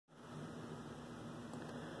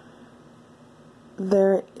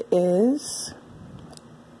There is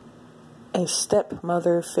a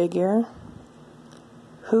stepmother figure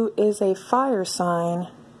who is a fire sign,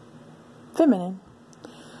 feminine,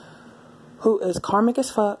 who is karmic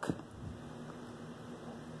as fuck,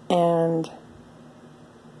 and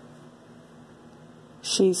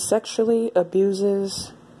she sexually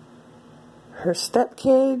abuses her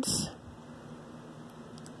stepkids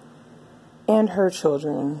and her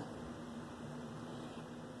children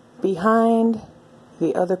behind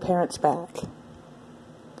the other parent's back.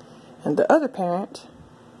 And the other parent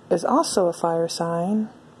is also a fire sign,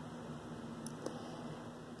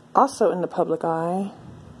 also in the public eye,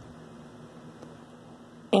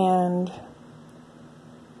 and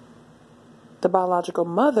the biological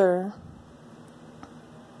mother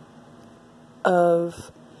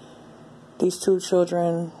of these two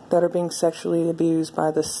children that are being sexually abused by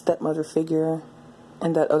the stepmother figure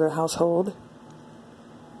in that other household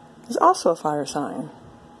is also a fire sign.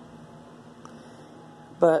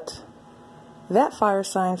 But that fire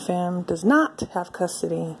sign femme does not have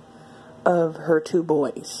custody of her two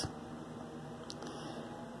boys.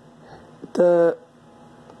 The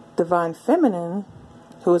divine feminine,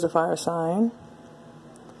 who is a fire sign,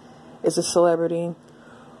 is a celebrity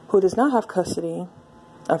who does not have custody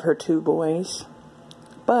of her two boys,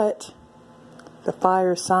 but the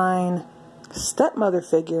fire sign stepmother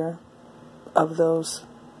figure of those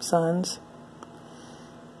sons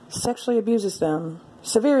sexually abuses them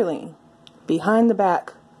severely behind the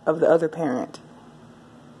back of the other parent.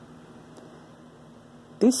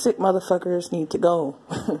 These sick motherfuckers need to go.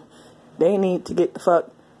 They need to get the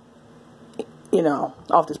fuck,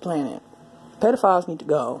 off this planet. Pedophiles need to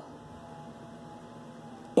go.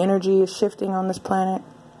 Energy is shifting on this planet.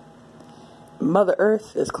 Mother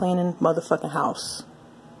Earth is cleaning motherfucking house.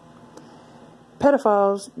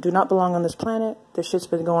 Pedophiles do not belong on this planet. This shit's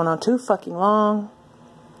been going on too fucking long.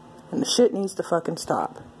 And the shit needs to fucking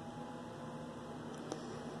stop.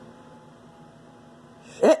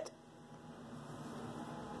 Shit.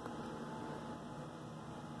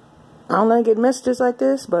 I don't like get messages like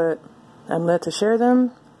this, but I'm led to share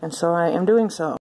them, and so I am doing so.